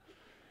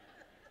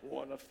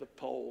 What if the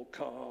pole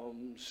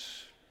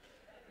comes?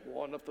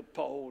 What if the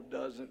pole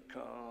doesn't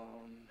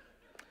come?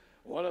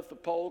 What if the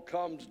pole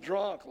comes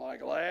drunk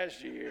like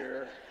last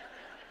year?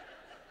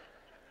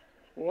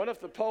 What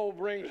if the pole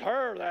brings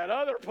her that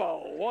other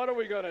pole? What are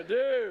we going to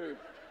do?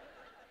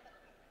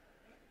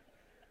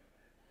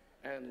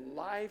 And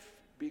life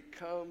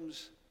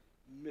becomes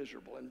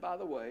miserable. And by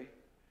the way,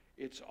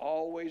 it's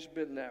always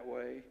been that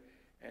way,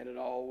 and it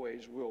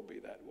always will be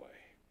that way.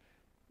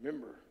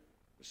 Remember,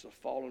 it's a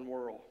fallen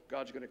world.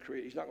 God's going to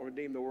create, he's not going to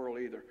redeem the world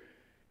either.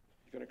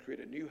 He's going to create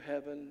a new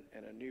heaven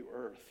and a new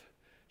earth.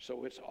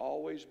 So it's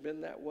always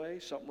been that way.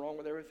 Something wrong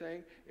with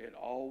everything? It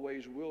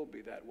always will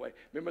be that way.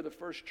 Remember the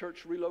first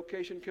church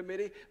relocation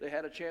committee? They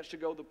had a chance to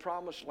go to the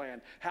promised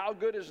land. How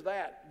good is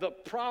that? The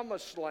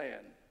promised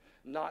land.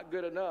 Not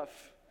good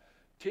enough.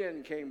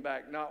 10 came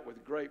back not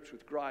with grapes,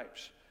 with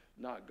gripes.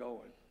 Not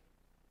going.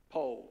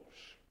 Poles.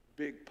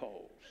 Big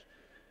poles.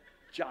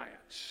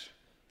 Giants.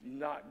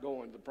 Not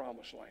going to the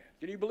promised land.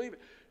 Can you believe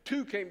it?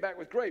 2 came back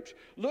with grapes.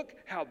 Look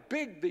how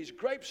big these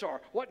grapes are.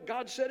 What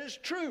God said is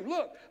true.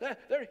 Look,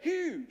 they're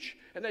huge.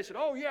 And they said,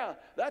 oh yeah,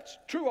 that's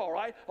true, all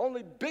right.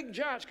 Only big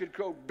giants could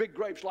grow big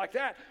grapes like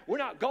that. We're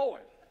not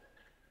going.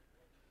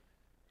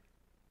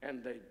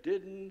 And they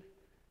didn't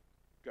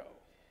go.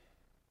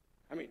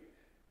 I mean,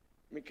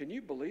 can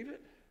you believe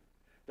it?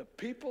 The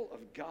people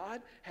of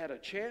God had a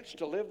chance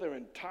to live their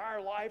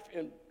entire life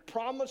in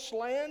promised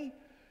land,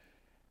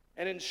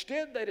 and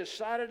instead they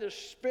decided to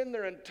spend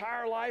their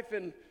entire life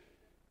in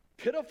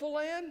pitiful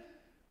land?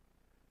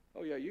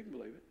 Oh yeah, you can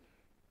believe it.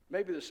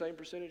 Maybe the same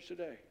percentage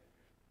today.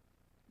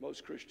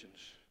 Most Christians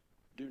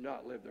do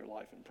not live their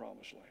life in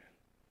promised land,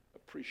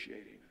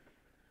 appreciating,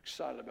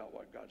 excited about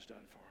what God's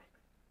done for them.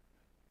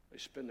 They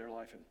spend their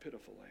life in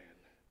pitiful land,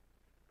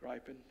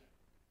 griping,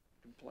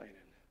 complaining,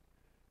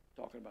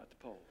 talking about the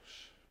polls.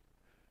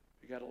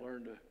 You got to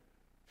learn to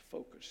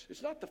focus.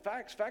 It's not the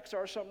facts. Facts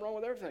are something wrong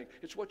with everything.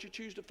 It's what you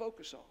choose to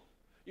focus on.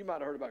 You might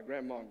have heard about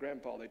Grandma and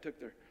Grandpa. They took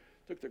their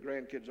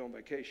grandkids on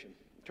vacation,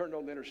 turned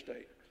on the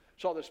interstate,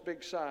 saw this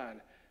big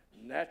sign,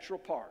 Natural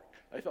Park.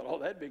 They thought, oh,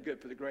 that'd be good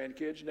for the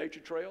grandkids,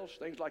 nature trails,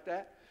 things like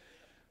that.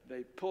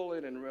 They pull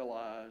in and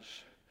realize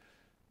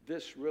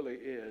this really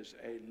is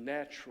a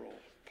natural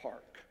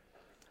park.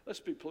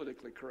 Let's be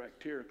politically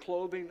correct here.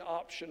 Clothing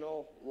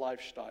optional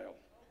lifestyle.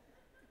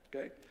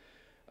 Okay?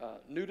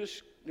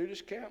 Nudist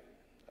camp.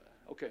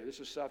 Okay,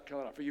 this is South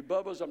Carolina. For you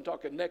bubbas, I'm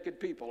talking naked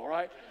people, all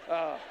right?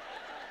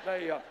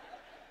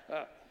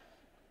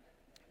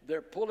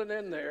 They're pulling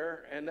in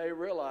there, and they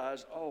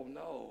realize, oh,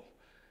 no,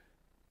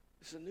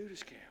 this is a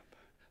nudist camp.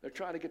 They're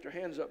trying to get their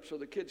hands up so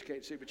the kids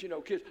can't see. But, you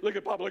know, kids, look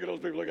at Papa, look at those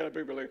people, look at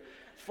those people.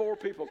 4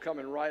 people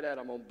coming right at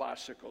them on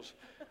bicycles,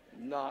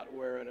 not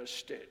wearing a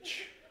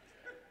stitch.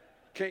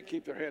 Can't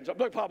keep their hands up.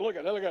 Look, Papa, look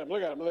at them, look at them,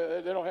 look at them.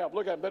 They don't have,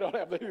 look at them,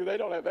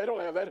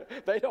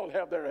 they don't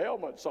have their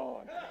helmets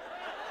on.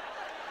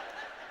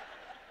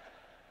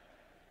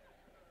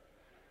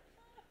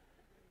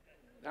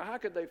 Now, how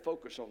could they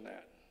focus on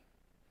that?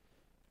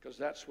 Because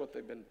that's what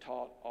they've been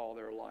taught all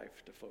their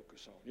life to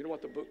focus on. You know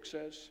what the book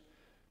says?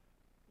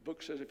 The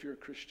book says if you're a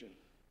Christian,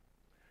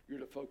 you're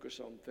to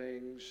focus on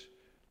things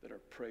that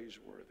are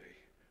praiseworthy,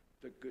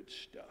 the good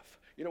stuff.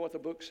 You know what the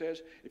book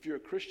says? If you're a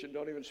Christian,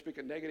 don't even speak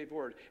a negative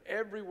word.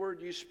 Every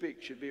word you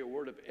speak should be a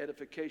word of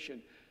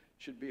edification,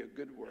 should be a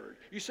good word.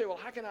 You say, well,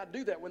 how can I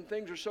do that when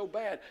things are so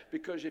bad?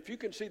 Because if you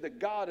can see the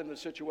God in the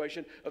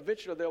situation,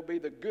 eventually there'll be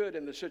the good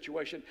in the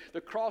situation.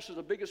 The cross is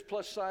the biggest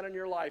plus sign in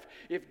your life.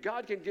 If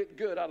God can get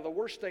good out of the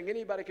worst thing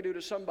anybody can do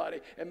to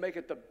somebody and make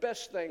it the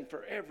best thing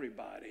for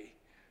everybody,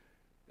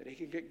 then he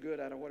can get good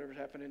out of whatever's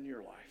happened in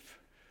your life.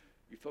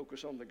 You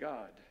focus on the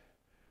God,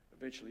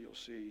 eventually you'll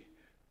see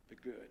the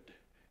good.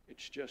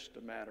 It's just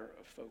a matter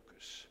of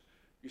focus.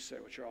 You say,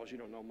 well, Charles, you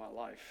don't know my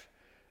life.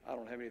 I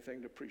don't have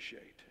anything to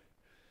appreciate.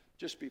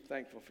 Just be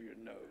thankful for your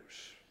nose.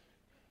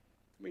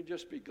 I mean,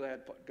 just be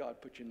glad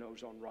God put your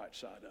nose on right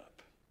side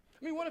up.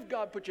 I mean, what if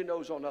God put your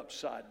nose on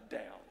upside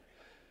down?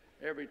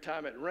 Every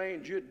time it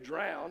rains, you'd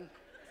drown.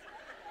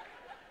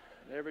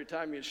 And every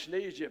time you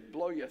sneeze, you'd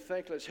blow your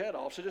thankless head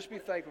off. So just be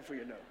thankful for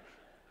your nose.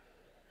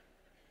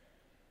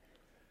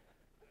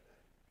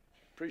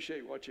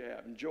 Appreciate what you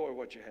have. Enjoy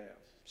what you have.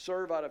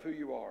 Serve out of who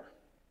you are.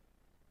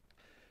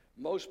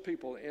 Most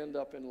people end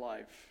up in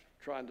life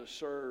trying to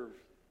serve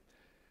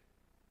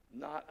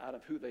not out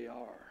of who they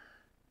are,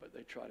 but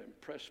they try to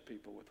impress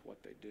people with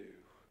what they do,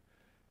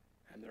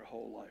 and their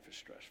whole life is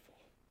stressful.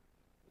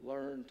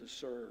 Learn to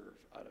serve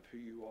out of who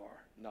you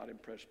are, not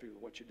impress people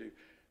with what you do.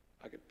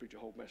 I could preach a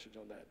whole message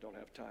on that. Don't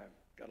have time.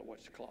 Got to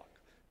watch the clock.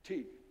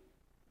 T,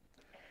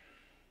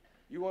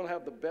 you want to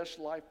have the best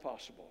life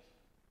possible.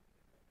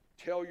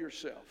 Tell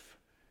yourself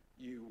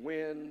you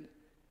win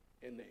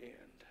in the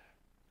end.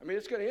 I mean,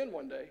 it's going to end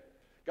one day.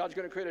 God's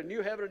going to create a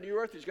new heaven and new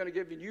earth. He's going to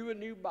give you a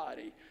new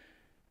body.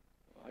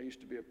 I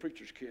used to be a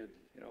preacher's kid.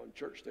 You know, in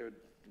church, the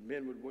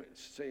men would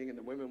sing and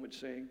the women would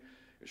sing.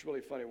 It was really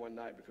funny one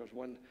night because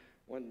one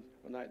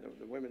night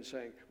the women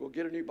sang, we'll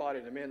get a new body,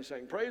 and the men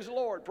sang, praise the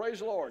Lord, praise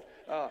the Lord.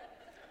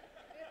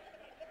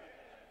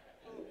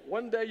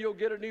 One day you'll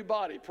get a new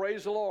body,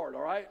 praise the Lord,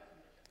 all right?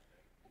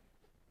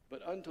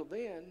 But until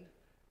then,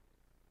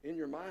 in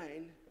your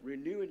mind,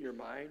 renew in your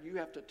mind, you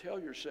have to tell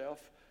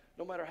yourself,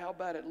 no matter how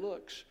bad it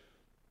looks,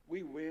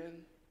 we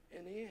win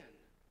in the end.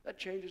 That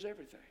changes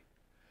everything.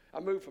 I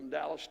moved from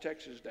Dallas,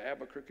 Texas to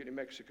Albuquerque, New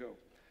Mexico.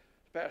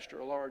 Pastor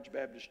a large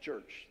Baptist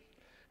church.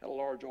 Had a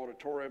large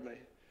auditorium. They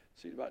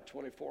seated about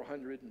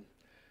 2,400 and,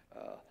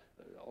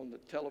 on the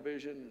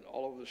television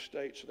all over the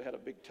state. So they had a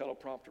big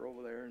teleprompter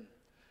over there. And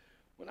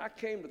when I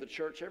came to the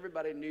church,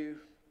 everybody knew,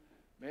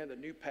 man, the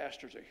new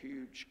pastor's a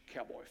huge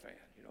Cowboy fan.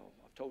 You know,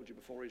 I've told you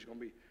before he's going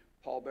to be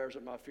pallbearers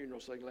at my funeral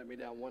so they can let me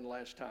down one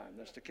last time.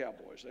 That's the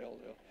Cowboys.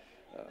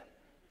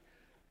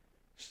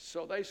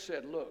 So they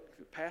said, look,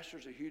 the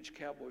pastor's a huge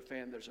Cowboy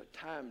fan. There's a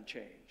time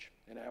change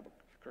in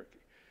Albuquerque.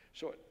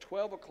 So at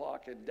 12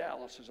 o'clock in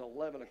Dallas is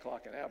 11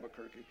 o'clock in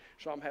Albuquerque.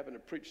 So I'm having to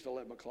preach the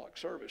 11 o'clock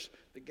service.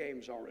 The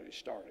game's already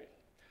started.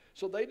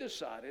 So they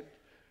decided,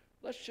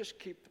 let's just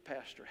keep the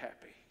pastor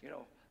happy. You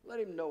know, let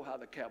him know how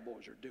the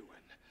Cowboys are doing.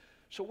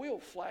 So we'll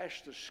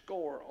flash the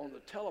score on the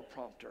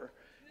teleprompter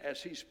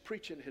as he's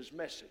preaching his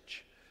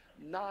message.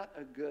 Not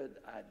a good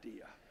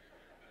idea.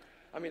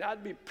 I mean,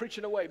 I'd be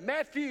preaching away,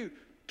 Matthew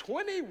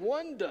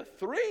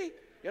 21-3,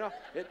 you know,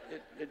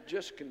 it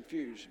just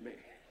confused me.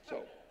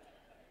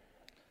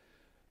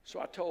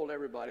 So I told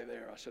everybody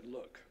there, I said,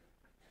 look,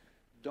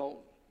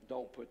 don't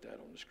put that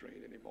on the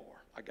screen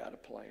anymore. I got a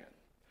plan.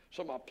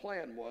 So my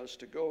plan was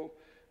to go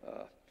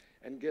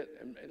and get,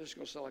 and this is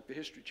going to sound like the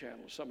History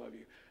Channel to some of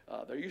you.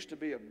 There used to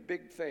be a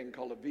big thing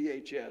called a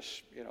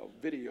VHS, you know,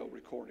 video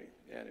recording,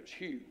 and it was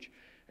huge.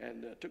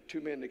 and took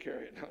 2 men to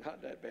carry it. No,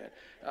 not that bad.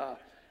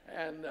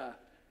 And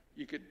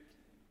you could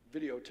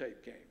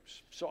videotape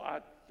games. So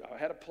I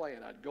had a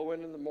plan. I'd go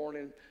in the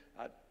morning,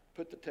 I'd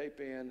put the tape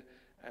in,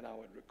 and I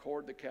would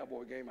record the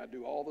Cowboy game. I'd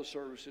do all the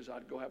services.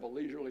 I'd go have a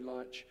leisurely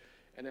lunch,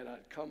 and then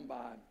I'd come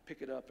by and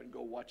pick it up and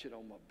go watch it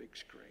on my big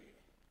screen.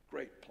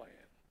 Great plan.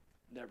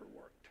 Never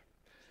worked.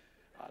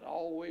 I'd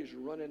always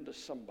run into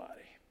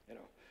somebody,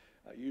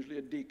 usually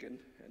a deacon,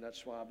 and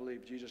that's why I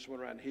believe Jesus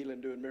went around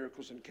healing, doing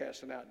miracles, and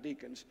casting out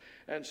deacons.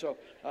 And so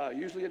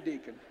usually a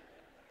deacon.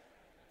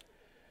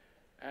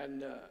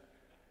 And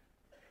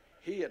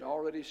he had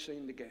already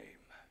seen the game.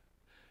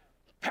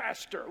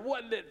 Pastor,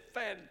 wasn't it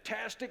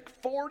fantastic?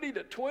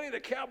 40-20, the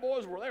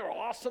Cowboys they were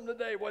awesome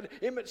today. When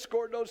Emmett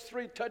scored those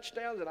 3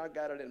 touchdowns, and I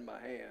got it in my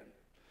hand.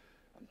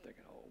 I'm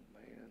thinking, oh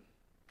man,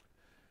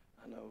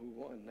 I know who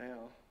won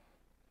now.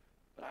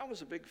 But I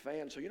was a big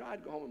fan, so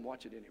I'd go home and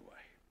watch it anyway.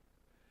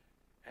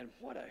 And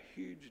what a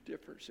huge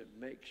difference it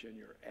makes in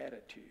your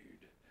attitude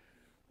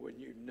when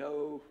you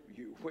know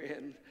you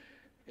win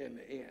in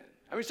the end.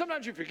 I mean,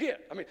 sometimes you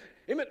forget. I mean,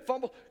 Emmett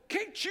fumble.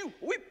 Can't you?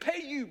 We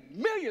pay you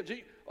millions.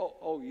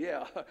 Oh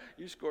yeah,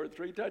 you scored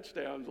 3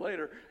 touchdowns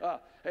later.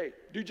 Hey,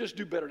 just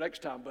do better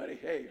next time, buddy.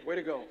 Hey, way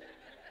to go.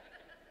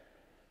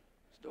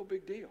 It's no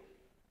big deal.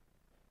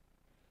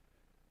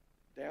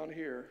 Down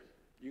here,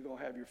 you're going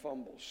to have your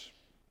fumbles.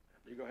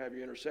 You're going to have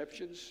your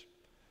interceptions.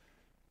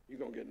 You're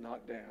going to get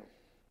knocked down.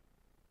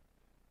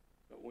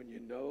 But when you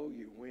know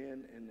you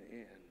win in the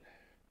end,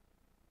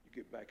 you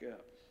get back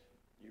up.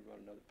 You run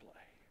another play.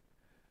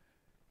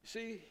 You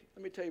see,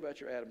 let me tell you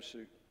about your Adam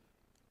suit.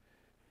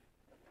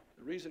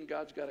 The reason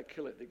God's got to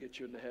kill it to get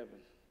you into heaven,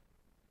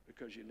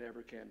 because you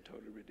never can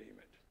totally redeem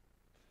it.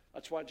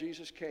 That's why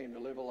Jesus came, to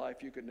live a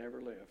life you could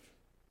never live.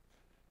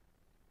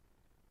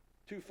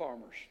 2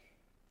 farmers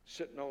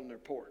sitting on their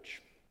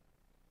porch,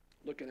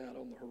 looking out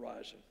on the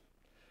horizon.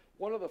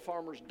 One of the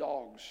farmer's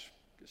dogs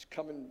is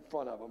coming in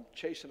front of them,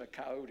 chasing a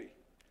coyote.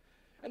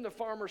 And the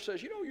farmer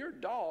says, your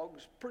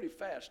dog's a pretty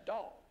fast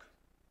dog,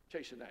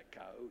 chasing that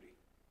coyote.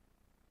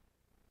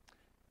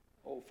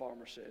 Old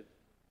farmer said,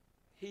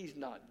 he's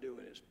not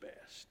doing his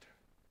best.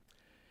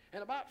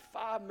 And about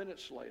 5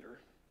 minutes later,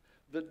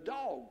 the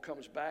dog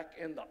comes back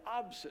in the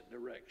opposite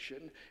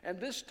direction, and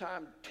this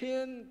time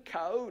 10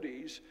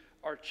 coyotes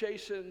are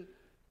chasing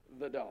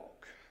the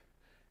dog.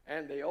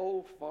 And the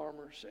old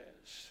farmer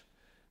says,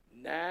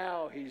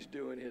 now he's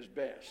doing his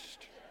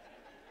best.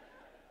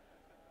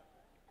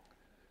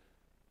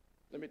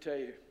 Let me tell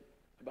you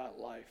about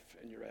life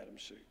in your Adam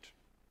suit.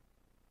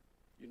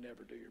 You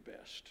never do your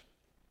best.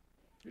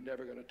 You're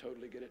never going to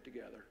totally get it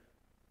together.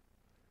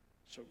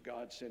 So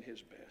God sent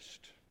his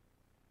best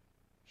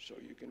so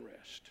you can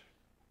rest.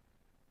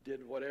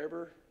 Did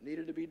whatever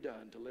needed to be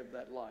done to live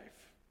that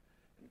life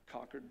and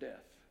conquered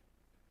death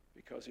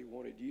because he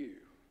wanted you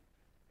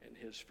in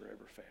his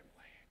forever family.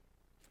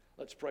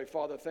 Let's pray.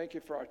 Father, thank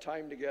you for our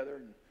time together.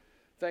 And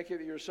thank you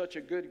that you're such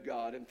a good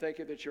God, and thank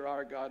you that you're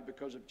our God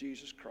because of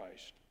Jesus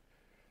Christ.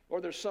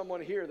 Or there's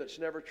someone here that's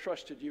never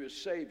trusted you as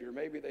Savior.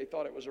 Maybe they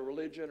thought it was a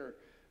religion or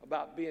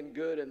about being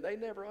good, and they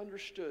never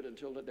understood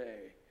until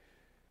today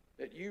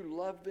that you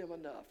loved them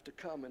enough to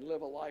come and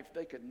live a life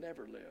they could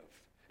never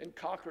live and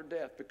conquer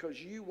death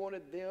because you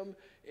wanted them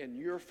in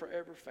your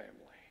forever family.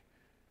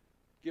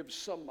 Give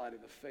somebody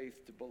the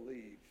faith to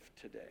believe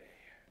today.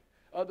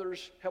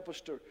 Others, help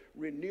us to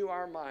renew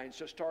our minds,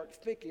 to start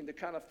thinking the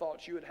kind of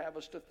thoughts you would have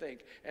us to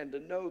think, and to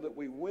know that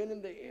we win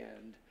in the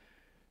end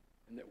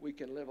and that we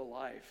can live a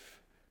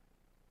life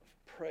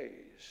of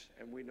praise,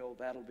 and we know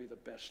that'll be the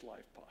best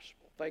life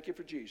possible. Thank you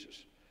for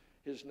Jesus.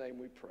 His name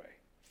we pray.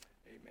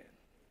 Amen.